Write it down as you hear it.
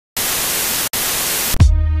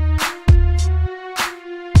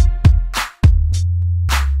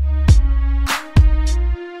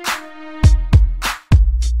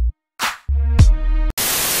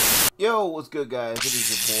Yo, what's good, guys? It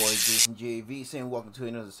is your boy Jason JV saying welcome to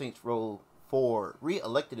another Saints Row 4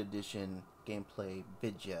 Re-Elected Edition gameplay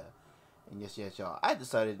video. And yes, y'all, I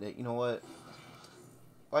decided that, you know what,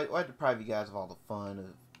 why deprive you guys of all the fun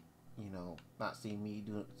of, not seeing me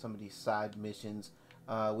doing some of these side missions.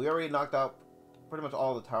 We already knocked out pretty much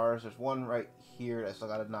all the towers. There's one right here that I still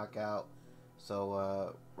gotta knock out.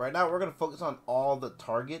 So right now we're gonna focus on all the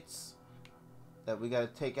targets that we gotta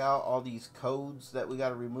take out, all these codes that we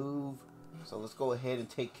gotta remove. So let's go ahead and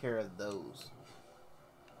take care of those.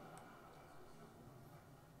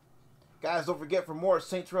 Guys, don't forget, for more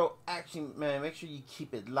Saints Row action, man, make sure you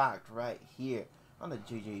keep it locked right here on the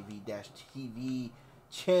JJV-TV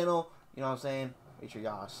channel. You know what I'm saying? Make sure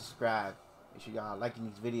y'all subscribe. Make sure y'all liking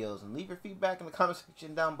these videos and leave your feedback in the comment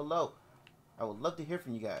section down below. I would love to hear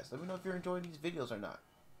from you guys. Let me know if you're enjoying these videos or not.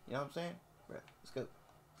 You know what I'm saying? Right, let's go.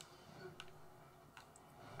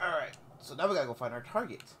 Alright, so now we gotta go find our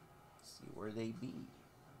target. See where they be.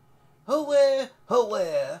 Where?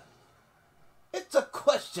 It's a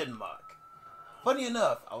question mark. Funny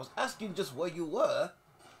enough, I was asking just where you were,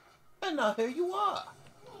 and now here you are.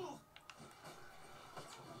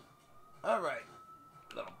 Alright,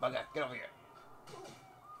 little bugger, get over here.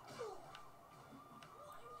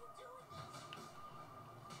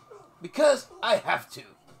 Because I have to.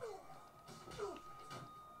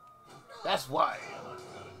 That's why.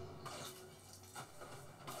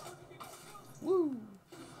 Woo!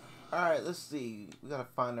 Alright, let's see. We gotta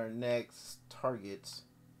find our next targets.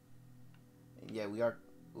 And yeah, we are.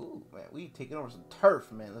 Ooh, man, we taking over some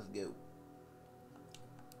turf, man. Let's go.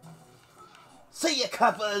 See ya,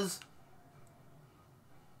 coppers!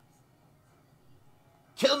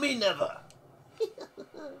 Kill me never!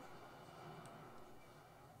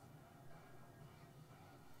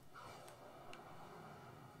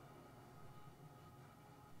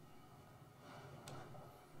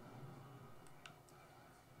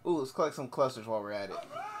 Ooh, let's collect some clusters while we're at it.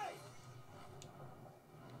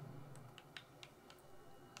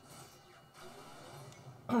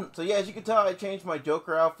 So yeah, as you can tell, I changed my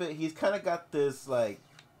Joker outfit. He's kind of got this like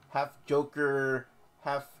half Joker,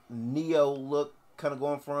 half Neo look kind of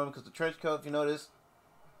going for him, because the trench coat, if you notice,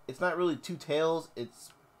 it's not really two tails, it's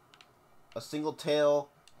a single tail,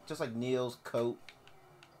 just like Neo's coat.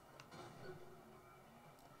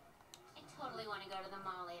 I totally want to go to the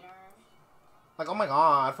mall later. Like, oh my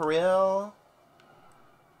god, for real?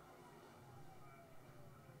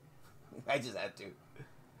 I just had to.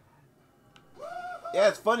 Yeah,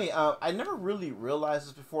 it's funny. I never really realized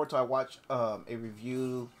this before until I watched a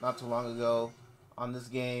review not too long ago on this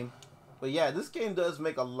game. But yeah, this game does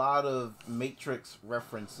make a lot of Matrix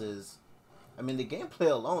references. I mean, the gameplay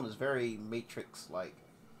alone is very Matrix-like.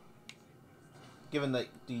 Given the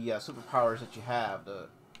superpowers that you have. The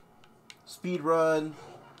speed run.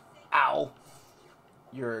 Ow!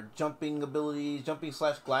 Your jumping abilities,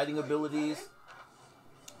 jumping/gliding abilities.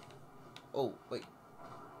 Oh, wait.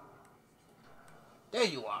 There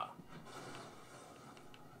you are.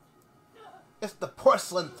 It's the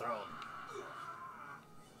porcelain throne.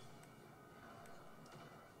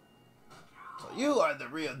 So you are the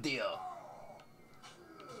real deal.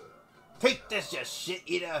 Take this, you shit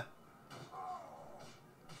eater.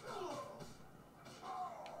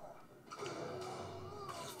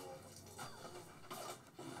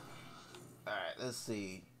 Alright, let's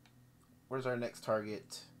see. Where's our next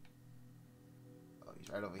target? Oh, he's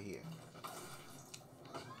right over here.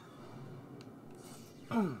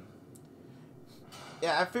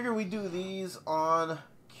 Yeah, I figure we do these on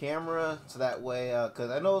camera so that way,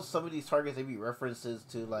 because I know some of these targets, they be references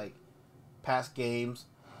to like past games.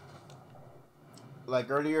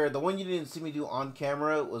 Like earlier, the one you didn't see me do on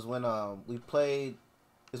camera was when we played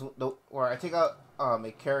where I take out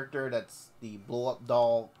a character that's the blow up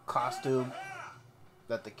doll costume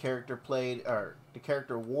that the character played, or the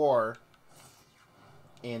character wore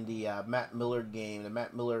in the Matt Miller game, the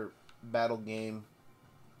Matt Miller battle game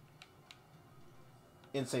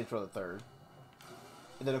in Saints Row the 3rd.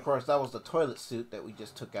 And then, of course, that was the toilet suit that we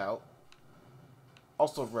just took out.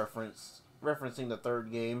 Also referencing the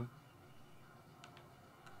 3rd game.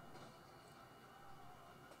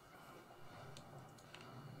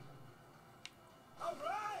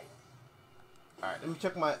 Alright, let me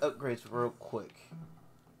check my upgrades real quick.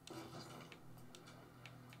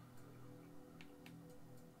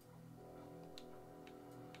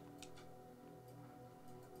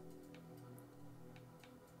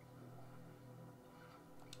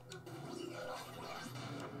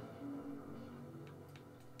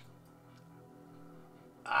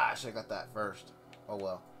 I should have got that first. Oh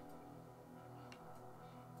well.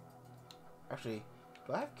 Actually,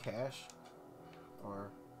 do I have cash? Or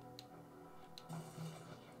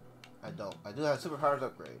don't. I do have superpowers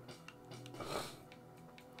upgrade.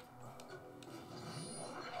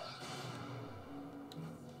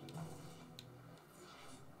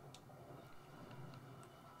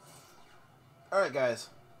 Alright, guys.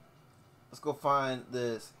 Let's go find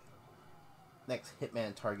this next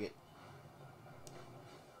Hitman target.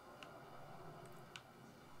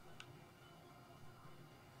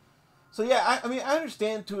 So yeah, I mean, I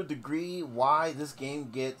understand to a degree why this game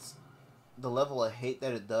gets the level of hate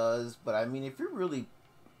that it does, but I mean, if you really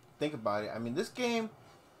think about it, I mean, this game,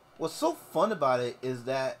 what's so fun about it is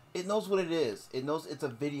that it knows what it is. It knows it's a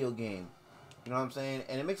video game. You know what I'm saying?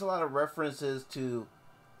 And it makes a lot of references to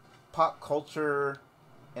pop culture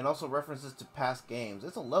and also references to past games.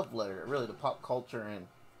 It's a love letter, really, to pop culture and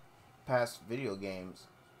past video games.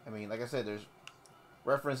 I mean, like I said, there's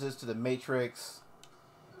references to The Matrix.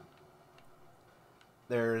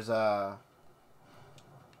 There's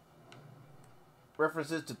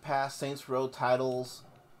references to past Saints Row titles,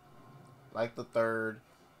 like the third.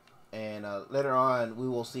 And later on, we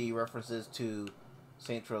will see references to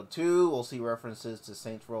Saints Row 2. We'll see references to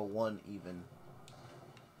Saints Row 1 even.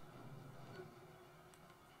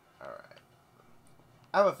 Alright.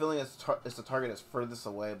 I have a feeling it's the target that's furthest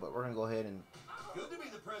away, but we're going to go ahead and...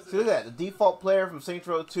 See, look at that. The default player from Saints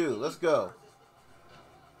Row 2. Let's go.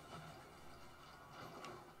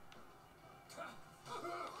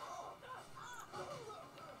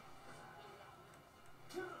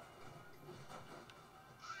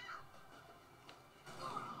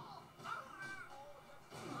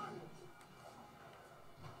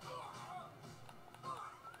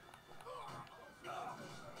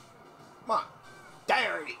 Come on. Die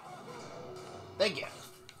already. Thank you.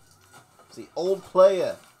 See, old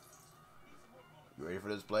player. You ready for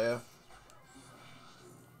this, player?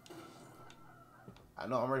 I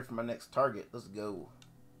know I'm ready for my next target. Let's go.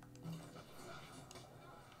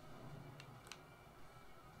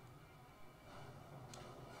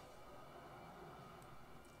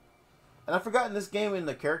 And I forgot in this game, in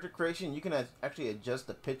the character creation, you can actually adjust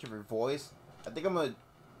the pitch of your voice. I think I'm gonna,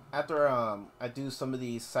 after I do some of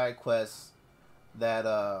these side quests, that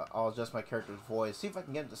I'll adjust my character's voice. See if I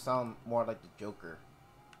can get it to sound more like the Joker.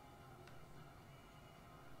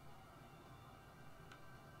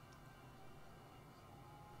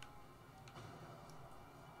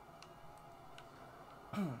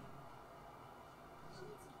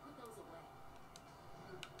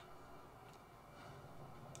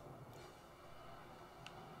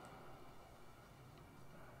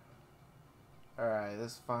 Alright,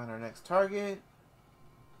 let's find our next target.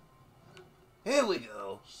 Here we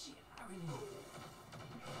go. Shit, I already know.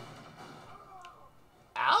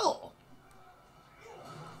 Ow!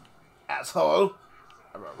 Asshole!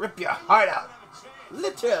 I'm gonna rip your heart out.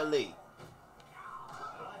 Literally.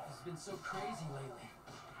 Life has been so crazy lately.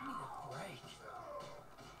 I need a break.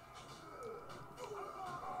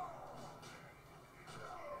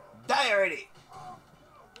 Die already!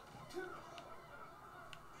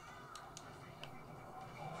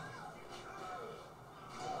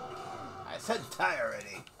 I said die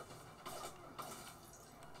already.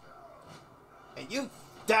 And you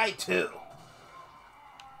die too.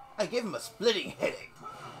 I gave him a splitting headache.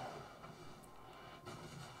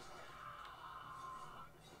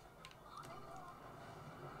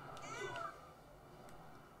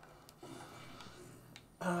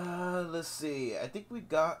 Let's see. I think we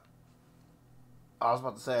got... I was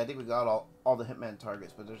about to say, I think we got all the Hitman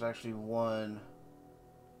targets, but there's actually one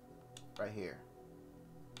right here.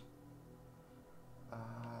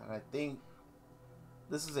 And I think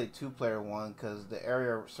this is a two-player one because the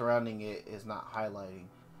area surrounding it is not highlighting.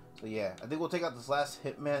 So yeah, I think we'll take out this last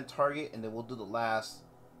Hitman target and then we'll do the last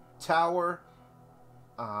tower.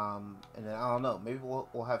 And then I don't know, maybe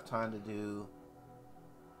we'll have time to do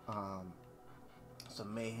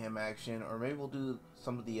some mayhem action, or maybe we'll do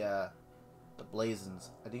some of the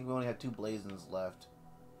blazons. I think we only have 2 blazons left.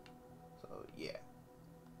 So yeah.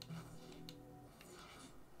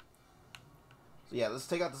 So yeah, let's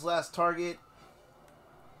take out this last target.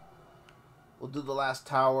 We'll do the last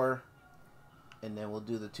tower, and then we'll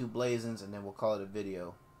do the 2 blazons, and then we'll call it a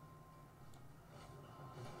video.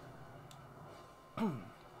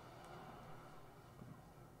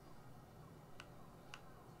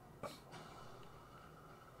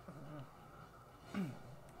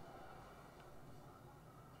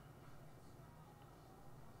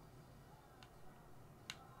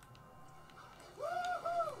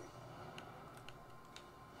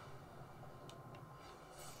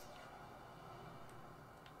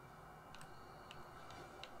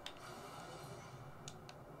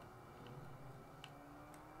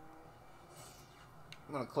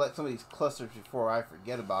 I'm gonna collect some of these clusters before I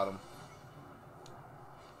forget about them.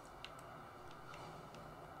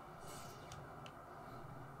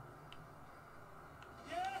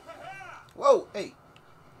 Whoa, hey.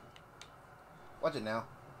 Watch it now.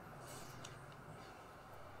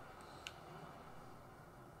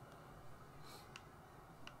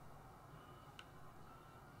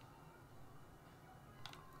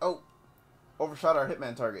 Oh, overshot our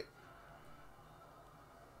hitman target.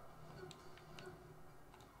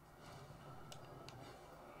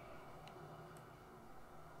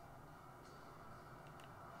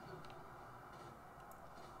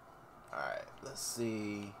 Alright, let's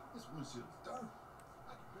see. This windshield is dirty.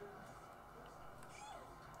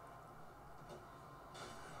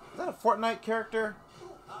 Is that a Fortnite character?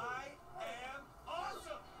 I am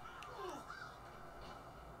awesome.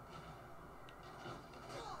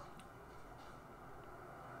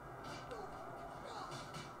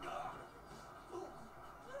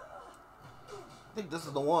 I think this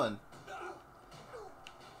is the one.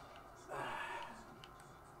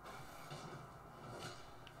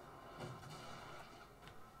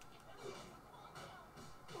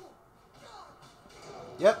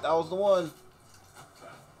 Yep, that was the one.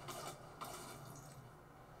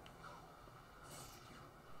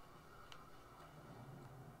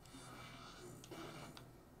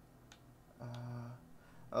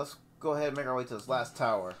 Let's go ahead and make our way to this last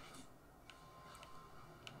tower.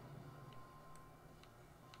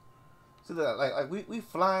 See that? Like we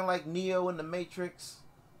flying like Neo in the Matrix.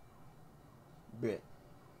 Bit.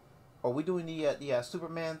 Are we doing the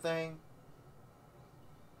Superman thing?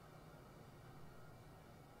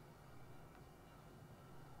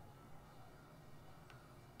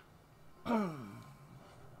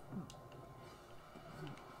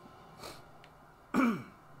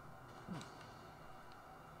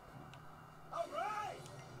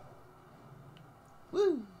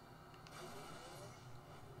 Woo!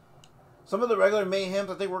 Some of the regular mayhems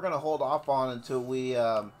I think we're going to hold off on until we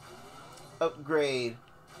upgrade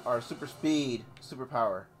our super speed,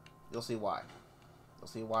 superpower. You'll see why. You'll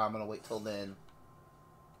see why I'm going to wait till then.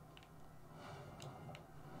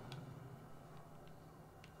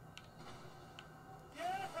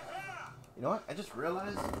 You know what? I just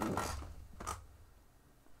realized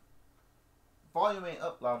volume ain't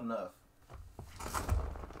up loud enough.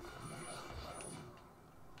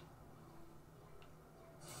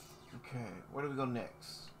 Okay, where do we go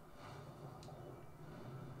next?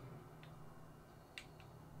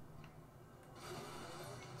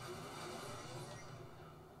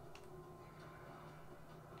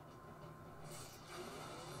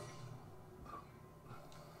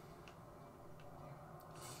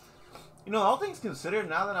 You know, all things considered,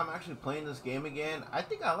 now that I'm actually playing this game again, I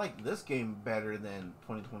think I like this game better than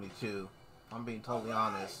 2022. I'm being totally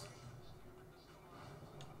honest.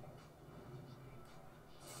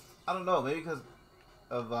 I don't know, maybe because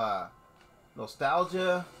of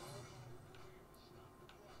nostalgia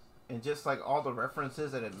and just like all the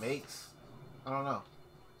references that it makes. I don't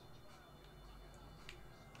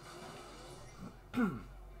know.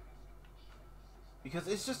 Because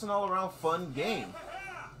it's just an all-around fun game.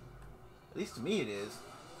 At least to me it is.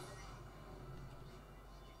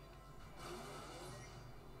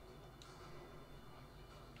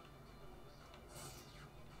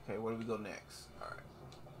 Okay, where do we go next? Alright.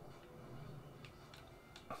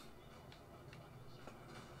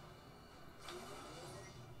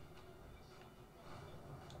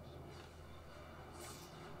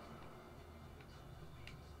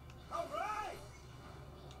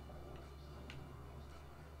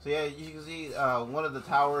 So yeah, you can see one of the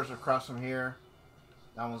towers across from here.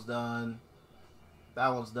 That one's done. That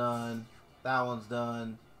one's done. That one's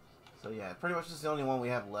done. So yeah, pretty much just the only one we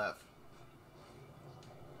have left.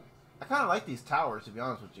 I kind of like these towers, to be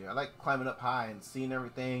honest with you. I like climbing up high and seeing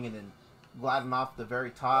everything and then gliding off the very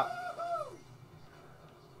top.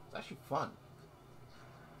 It's actually fun.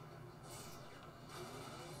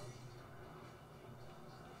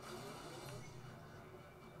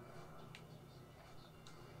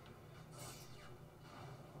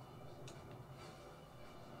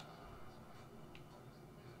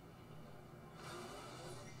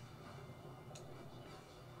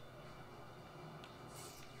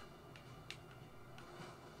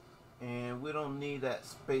 And we don't need that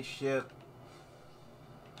spaceship.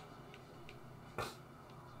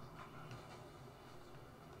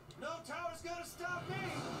 No tower's gonna stop me.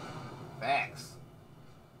 Facts.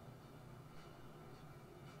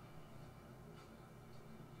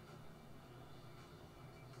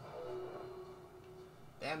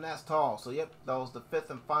 Damn, that's tall. So yep, that was the 5th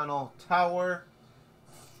and final tower.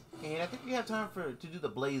 And I think we have time to do the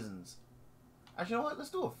blazons. Actually, you know what? Let's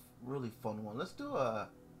do a really fun one. Let's do a...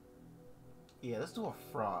 Yeah, let's do a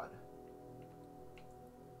fraud.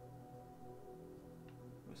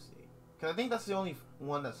 Let me see. Because I think that's the only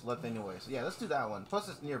one that's left anyway. So yeah, let's do that one. Plus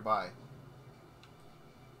it's nearby.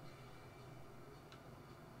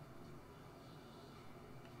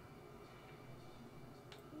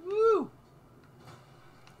 Woo!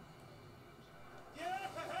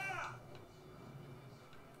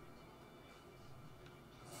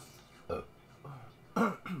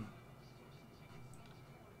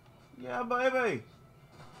 Yeah, baby.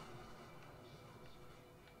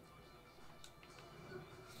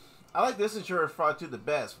 I like this insurance fraud too the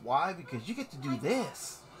best. Why? Because you get to do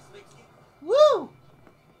this. Woo! I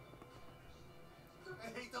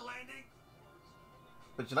hate the landing.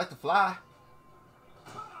 But you like to fly.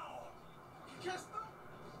 Just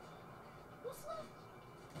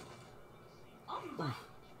Oh,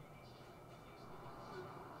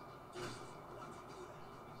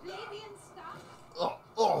 baby, and stop. Oh,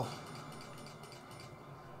 oh.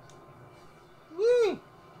 Wee!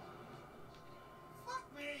 fuck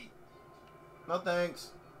me. No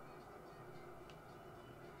thanks.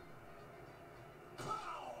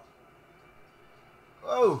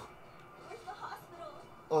 Oh. Where's the hospital?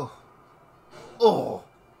 Oh. Oh.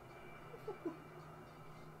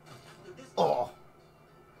 Oh.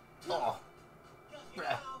 Oh.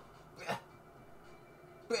 Bruh. Bruh.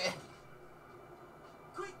 Bruh.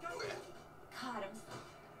 Quick, go. Caught him.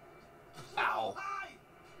 Ow. Hi.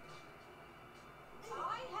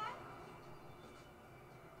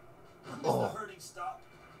 Oh. The hurting stop.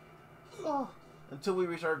 Oh. Until we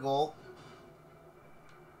reach our goal.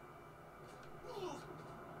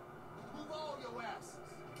 Move all your asses.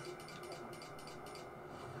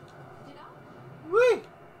 Did I? Wee!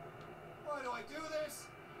 Why do I do this?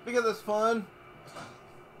 Because it's fun.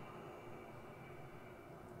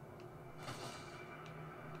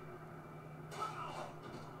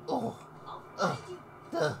 Oh. Oh, did you?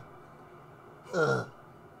 Uh.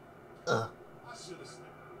 I should have snapped.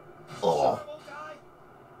 Oh. Sure I won't die?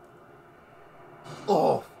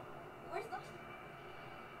 Oh. Where's the...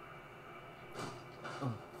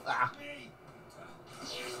 Ah. Me.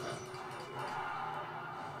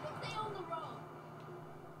 Stay on the road.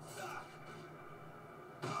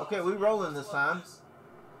 Okay, we rolling this time.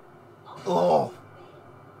 Oh.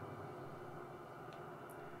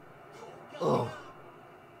 Oh. Oh.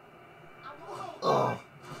 Oh.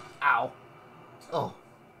 Ow. Oh.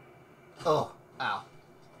 Oh. Ow.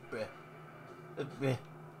 Bruh. Bruh.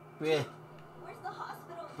 Bruh. Where's the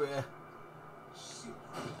hospital? Bruh. Shoot.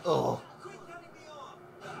 Oh. Quit cutting me off.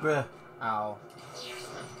 Bruh. Ow.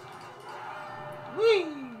 Whee!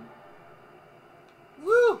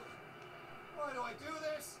 Woo! Why do I do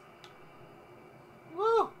this?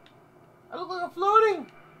 Woo! I look like I'm floating!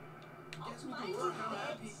 Guess we Mind can you, work on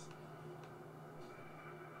that. thanks.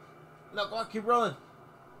 No, go on, keep rolling.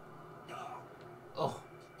 Oh.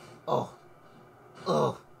 Oh.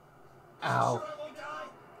 Oh. Ow. Sure I won't die?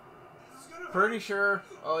 This is gonna hurt. Pretty sure.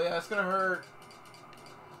 Oh yeah, it's gonna hurt.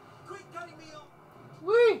 Quit cutting me off.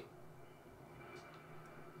 Whee!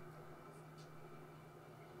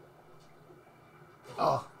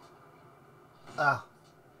 Oh. Ah.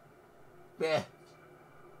 Bleh.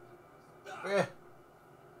 Bleh.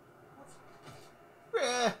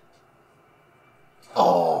 Bleh.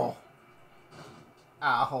 Oh.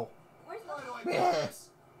 Ow. Where's Why do I the... do Bleh. this?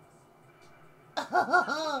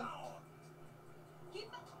 Keep it...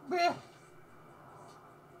 Bleh.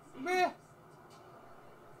 Bleh.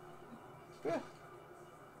 Bleh.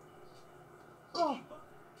 Oh.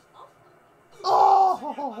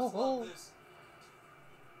 Oh. This.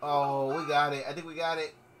 Oh, we got it. I think we got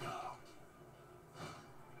it.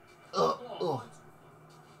 Oh.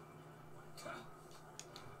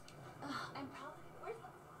 I'm probably... Where's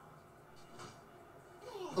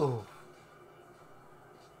the... Oh.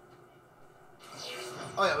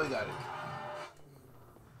 Oh yeah, we got it.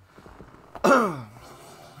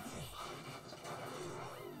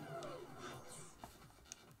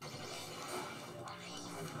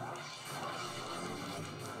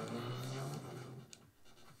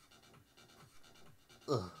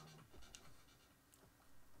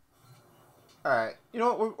 Alright, you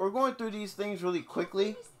know what, we're going through these things really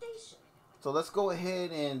quickly, Station. so let's go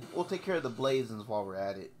ahead and we'll take care of the blazons while we're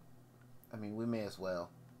at it. I mean, we may as well.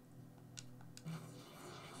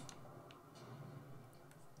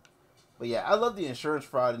 But yeah, I love the insurance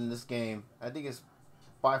fraud in this game. I think it's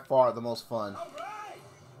by far the most fun. All right.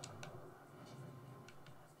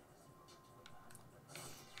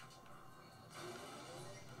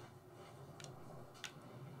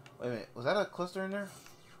 Wait a minute, was that a cluster in there?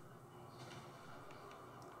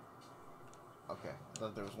 Okay, I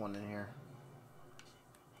thought there was one in here.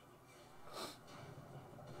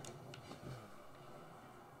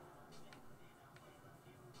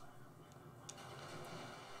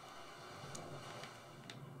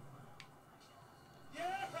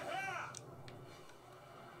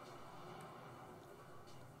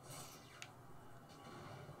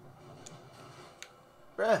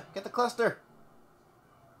 Bruh, get the cluster.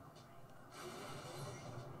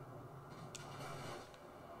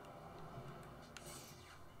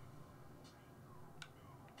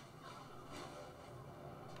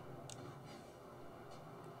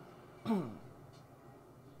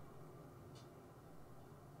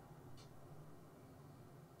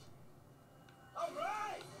 All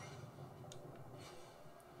right.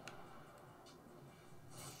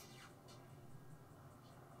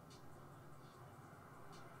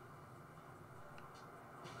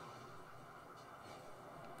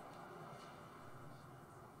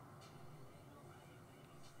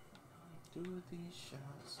 Do these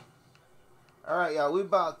shots. Alright, y'all, we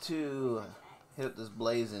about to hit up this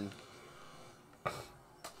blazing.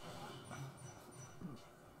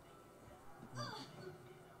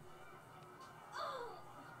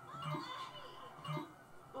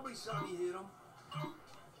 Nobody saw me hit him.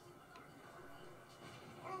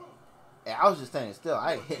 Yeah, I was just standing still.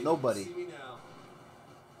 I ain't hit nobody. See me now.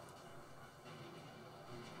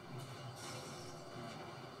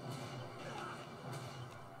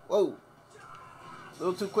 Whoa. A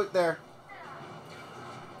little too quick there.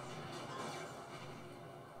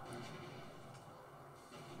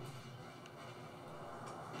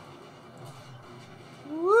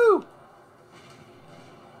 Woo! Come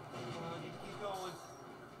on, you keep going.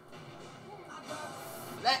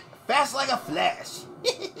 Fast like a flash.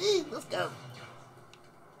 Let's go.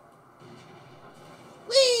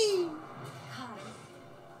 Whee! Caught him.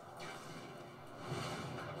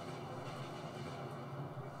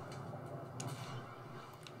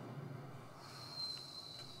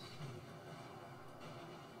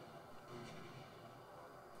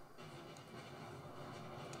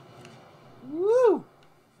 Woo!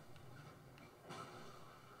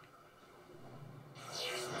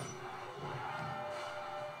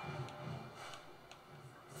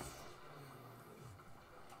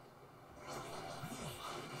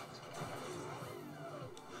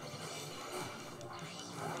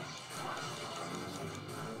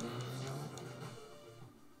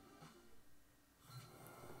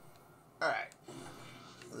 Alright.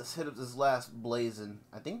 Let's hit up this last blazing.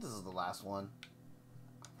 I think this is the last one.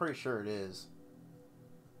 I'm pretty sure it is.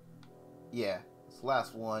 Yeah, it's the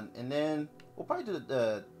last one. And then we'll probably do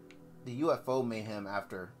the UFO mayhem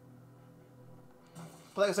after.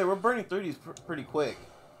 But like I said, we're burning through these pretty quick.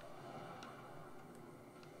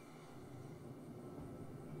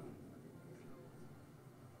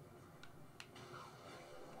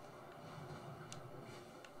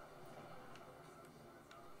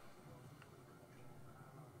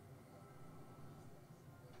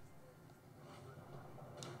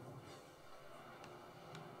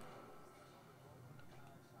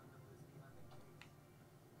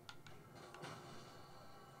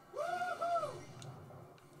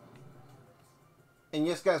 And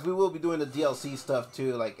yes, guys, we will be doing the DLC stuff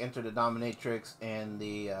too, like Enter the Dominatrix and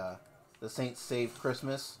the Saints Save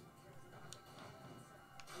Christmas.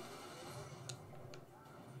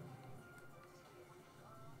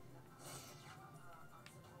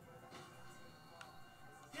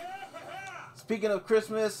 Yeah! Speaking of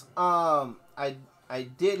Christmas, I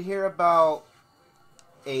did hear about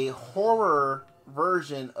a horror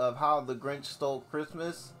version of How the Grinch Stole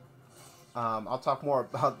Christmas. I'll talk more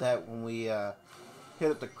about that when we hit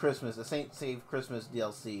up the Christmas, the Saint Save Christmas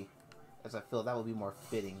DLC, as I feel that will be more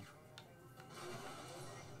fitting.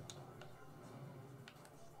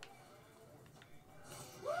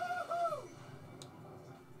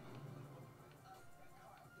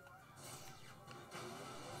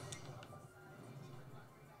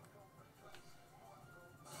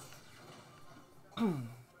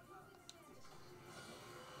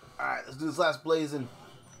 Alright, let's do this last blazing.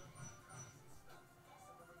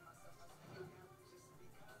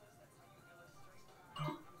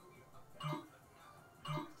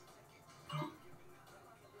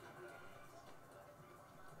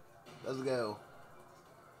 Let's go.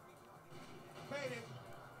 Made it.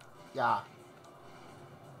 Yeah.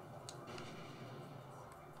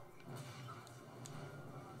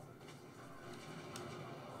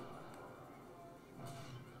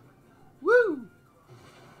 Woo!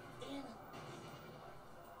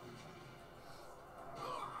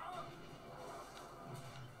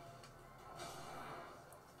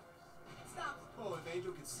 Stop. Oh, if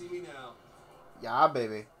Angel could see me now. Yeah,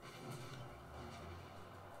 baby.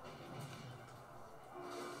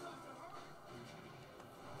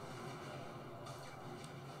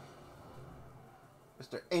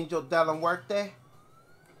 Mr. Angel Dalanwarte.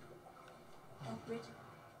 Bridget.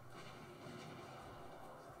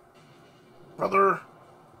 Brother.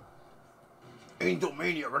 Angel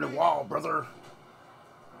Mania running wild, brother.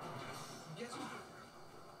 Guess what?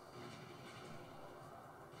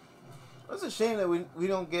 It's a shame that we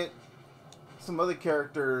don't get some other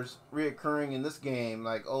characters reoccurring in this game,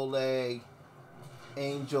 like Oleg,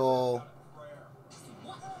 Angel.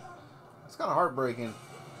 It's kind of heartbreaking.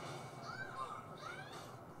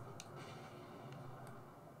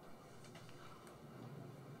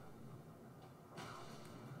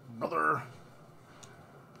 Brother.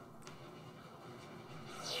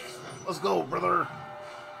 Let's go, brother.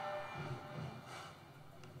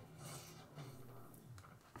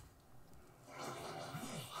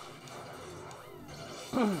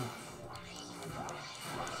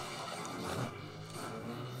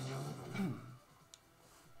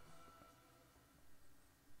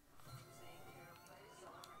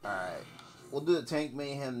 Alright. We'll do the Tank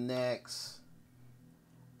Mayhem next.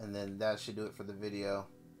 And then that should do it for the video.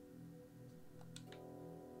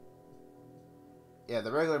 Yeah,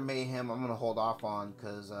 the regular Mayhem I'm gonna hold off on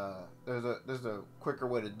because there's a quicker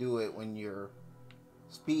way to do it when your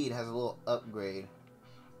speed has a little upgrade.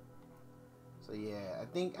 So yeah, I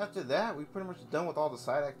think after that we pretty much done with all the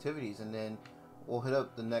side activities, and then we'll hit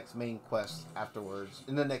up the next main quest afterwards.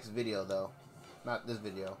 In the next video though, not this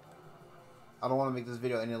video. I don't want to make this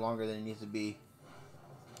video any longer than it needs to be.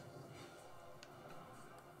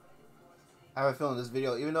 I have a feeling this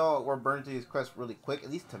video, even though we're burning through these quests really quick,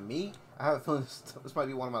 at least to me, I have a feeling this might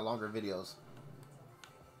be one of my longer videos.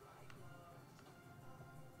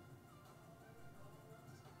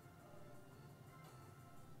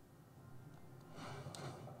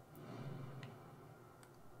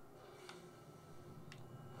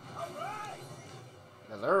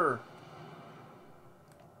 Yes, sir.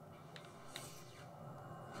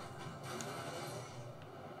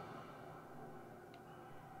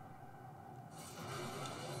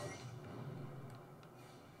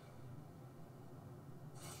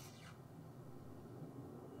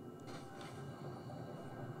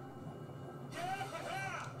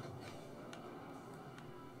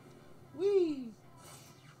 Whee!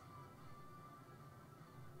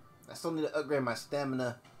 I still need to upgrade my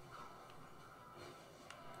stamina.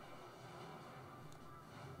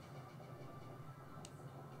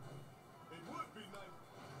 It would be nice.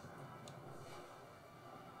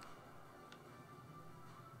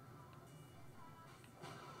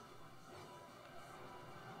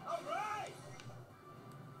 All right.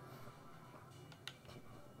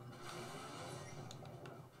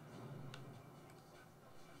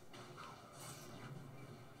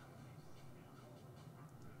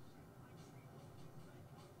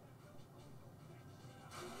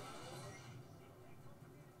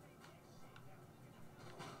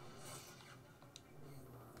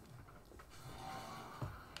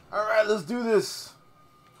 Alright, let's do this.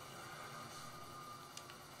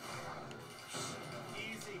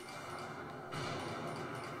 Easy.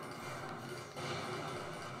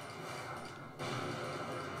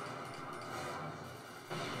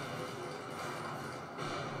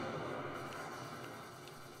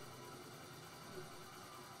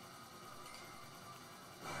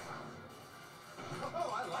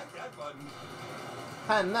 Oh, I like that button.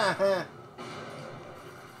 Ha nah ha.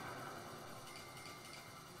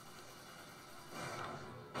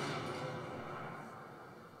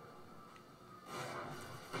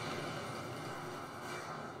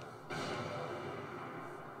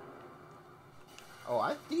 Oh,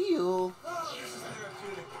 I feel Oh, this is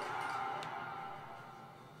therapeutic.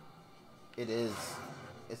 it is.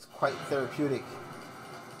 It's quite therapeutic.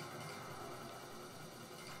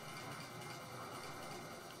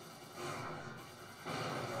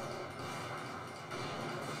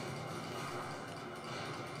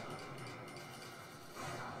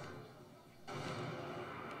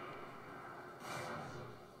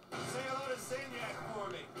 Say hello to Sanyak for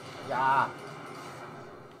me. Yeah.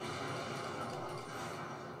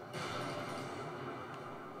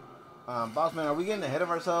 Boss man, are we getting ahead of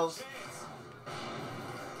ourselves? Chance.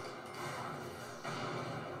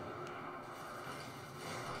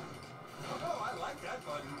 Oh, I like that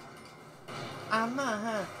button. I'm not,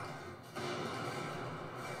 huh?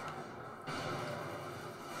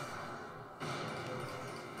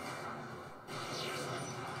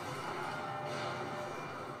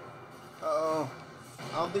 Uh-oh.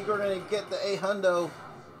 I don't think we're gonna get the A hundo.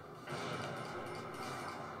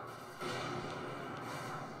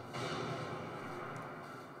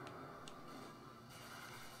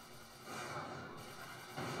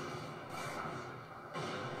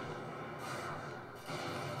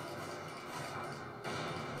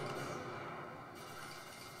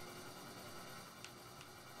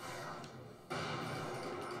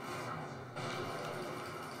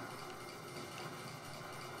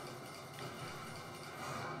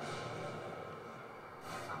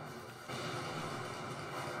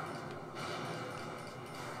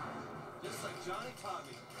 Johnny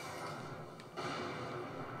Tommy.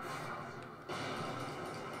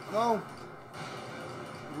 Come on.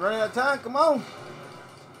 We're running out of time. Come on.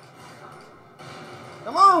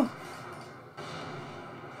 Come on.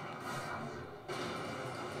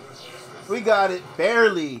 We got it.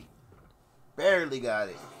 Barely. Barely got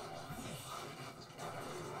it.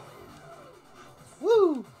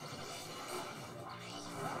 Woo.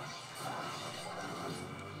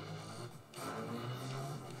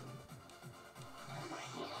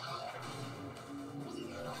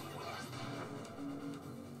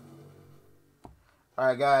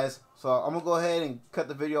 Alright guys, so I'm going to go ahead and cut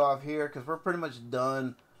the video off here because we're pretty much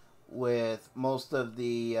done with most of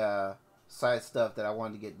the side stuff that I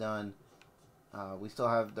wanted to get done. We still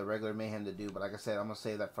have the regular mayhem to do, but like I said, I'm going to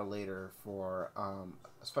save that for later for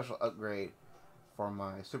a special upgrade for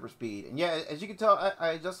my super speed. And yeah, as you can tell, I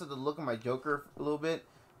adjusted the look of my Joker a little bit,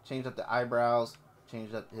 changed up the eyebrows,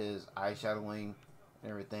 changed up his eyeshadowing and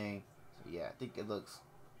everything. So yeah, I think it looks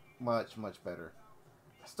much, much better.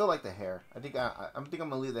 I still like the hair. I think I'm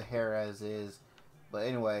gonna leave the hair as is. But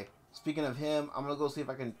anyway, speaking of him, I'm gonna go see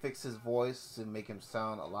if I can fix his voice to make him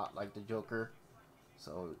sound a lot like the Joker.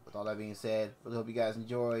 So with all that being said, really hope you guys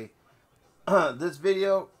enjoy this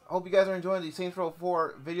video. Hope you guys are enjoying the Saints Row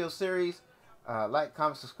 4 video series. Like,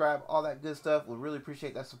 comment, subscribe, all that good stuff. We really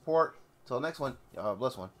appreciate that support. Till next one, y'all have a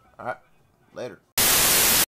blessed one. All right, later.